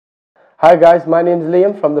Hi guys, my name is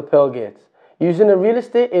Liam from the Pearl Gates. Using a real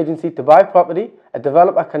estate agency to buy property, a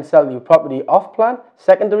developer can sell you property off-plan.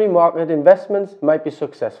 Secondary market investments might be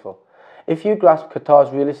successful if you grasp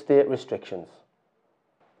Qatar's real estate restrictions.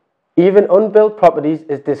 Even unbuilt properties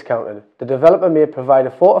is discounted. The developer may provide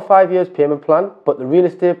a 4 to 5 years payment plan, but the real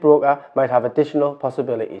estate broker might have additional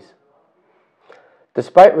possibilities.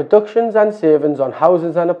 Despite reductions and savings on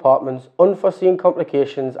houses and apartments, unforeseen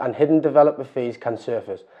complications and hidden developer fees can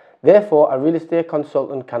surface. Therefore, a real estate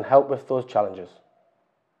consultant can help with those challenges.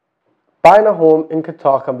 Buying a home in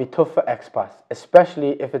Qatar can be tough for expats,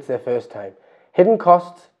 especially if it's their first time. Hidden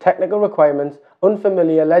costs, technical requirements,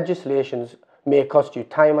 unfamiliar legislations may cost you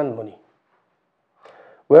time and money.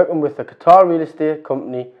 Working with a Qatar real estate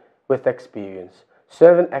company with experience.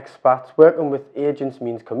 Serving expats, working with agents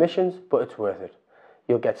means commissions, but it's worth it.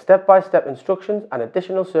 You'll get step-by-step instructions and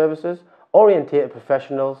additional services, orientated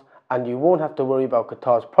professionals, and you won't have to worry about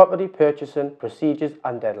Qatar's property purchasing, procedures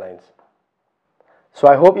and deadlines. So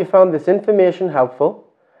I hope you found this information helpful.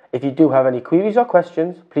 If you do have any queries or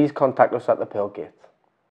questions, please contact us at the Pearl Gates.